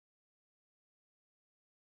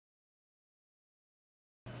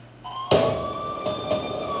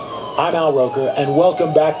I'm Al Roker, and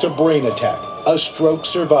welcome back to Brain Attack, a stroke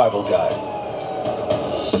survival guide.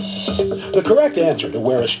 The correct answer to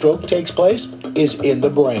where a stroke takes place is in the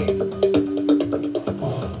brain.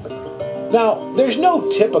 Now, there's no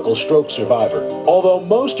typical stroke survivor, although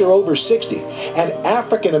most are over 60, and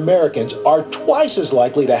African Americans are twice as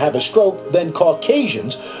likely to have a stroke than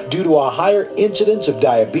Caucasians due to a higher incidence of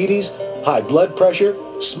diabetes, high blood pressure,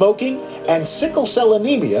 smoking, and sickle cell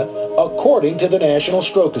anemia, according to the National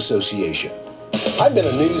Stroke Association. I've been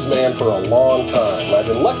a newsman for a long time. I've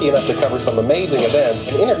been lucky enough to cover some amazing events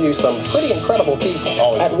and interview some pretty incredible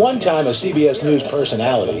people. At one time a CBS News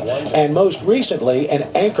personality, and most recently an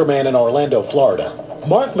anchorman in Orlando, Florida,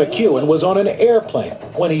 Mark McEwen was on an airplane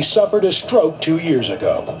when he suffered a stroke 2 years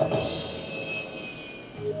ago.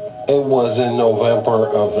 It was in November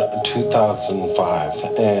of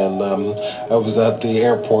 2005, and I was at the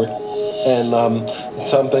airport, and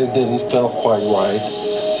something didn't feel quite right.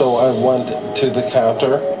 So I went to the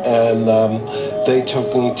counter, and they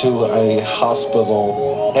took me to a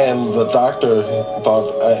hospital, and the doctor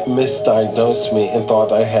thought misdiagnosed me and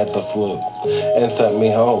thought I had the flu and sent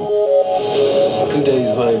me home. 2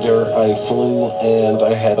 days later, I flew and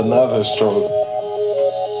I had another stroke.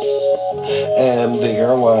 And the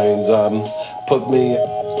airlines put me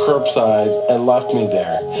curbside and left me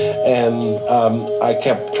there. And I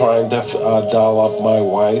kept trying to dial up my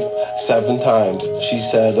wife 7 times. She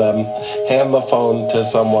said, hand the phone to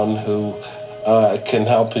someone who can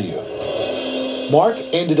help you. Mark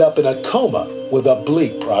ended up in a coma with a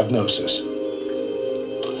bleak prognosis.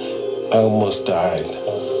 I almost died.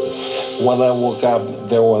 When I woke up,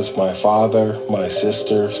 there was my father, my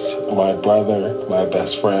sisters, my brother, my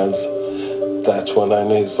best friends. That's when I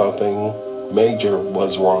knew something major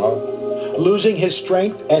was wrong. Losing his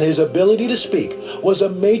strength and his ability to speak was a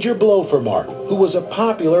major blow for Mark, who was a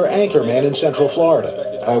popular anchorman in Central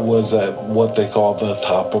Florida. I was at what they call the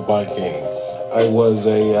top of my game. I was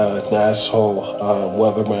a national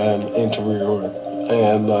weatherman interviewer,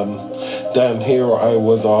 and down here I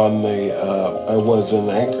was on I was an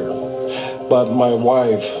anchor. But my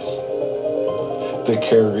wife, the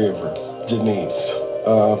caregiver, Denise,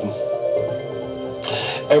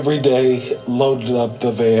 every day loaded up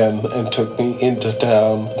the van and took me into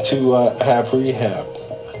town to have rehab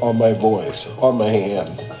on my voice, on my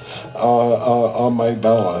hand, on my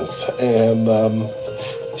balance. And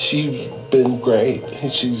she's been great.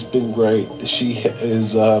 She's been great. She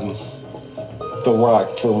is the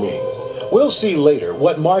rock for me. We'll see later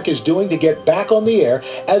what Mark is doing to get back on the air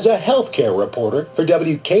as a healthcare reporter for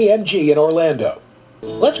WKMG in Orlando.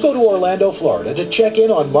 Let's go to Orlando, Florida to check in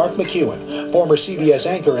on Mark McEwen, former CBS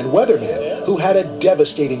anchor and weatherman who had a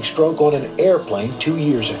devastating stroke on an airplane 2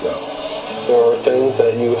 years ago. There are things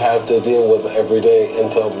that you have to deal with every day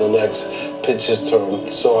until the next pitch is thrown.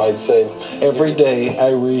 So I'd say every day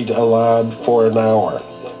I read aloud for an hour.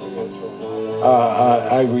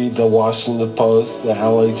 I read the Washington Post, the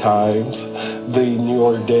LA Times, the New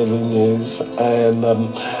York Daily News, and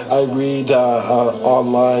I read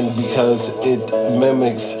online because it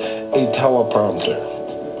mimics a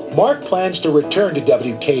teleprompter. Mark plans to return to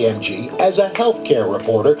WKMG as a healthcare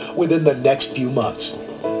reporter within the next few months.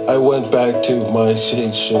 I went back to my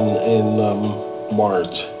station in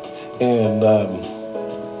March, and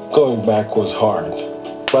going back was hard,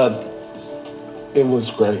 but it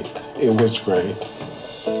was great. It was great.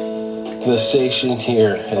 The station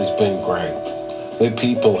here has been great. The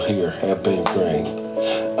people here have been great.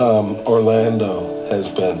 Orlando has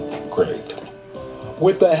been great.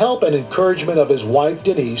 With the help and encouragement of his wife,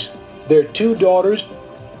 Denise, their 2 daughters,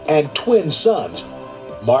 and twin sons,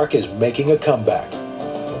 Mark is making a comeback.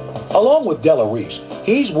 Along with Della Reese,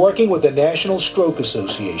 he's working with the National Stroke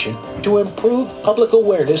Association to improve public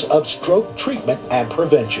awareness of stroke treatment and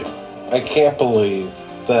prevention. I can't believe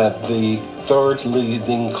that the 3rd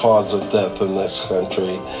leading cause of death in this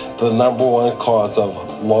country, the #1 cause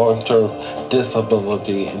of long-term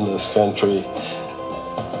disability in this country,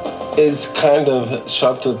 is kind of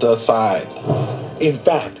shunted aside. In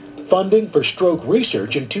fact, funding for stroke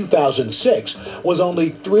research in 2006 was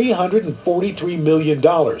only $343 million.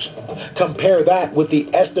 Compare that with the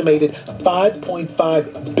estimated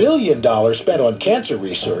 $5.5 billion spent on cancer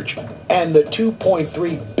research and the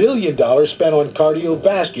 $2.3 billion spent on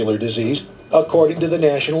cardiovascular disease, according to the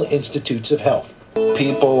National Institutes of Health.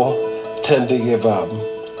 People tend to give up.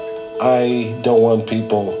 I don't want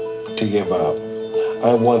people to give up.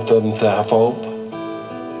 I want them to have hope,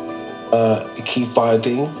 keep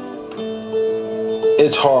fighting.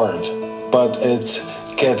 It's hard, but it's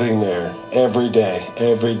getting there every day.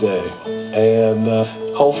 And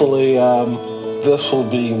hopefully this will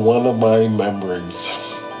be one of my memories.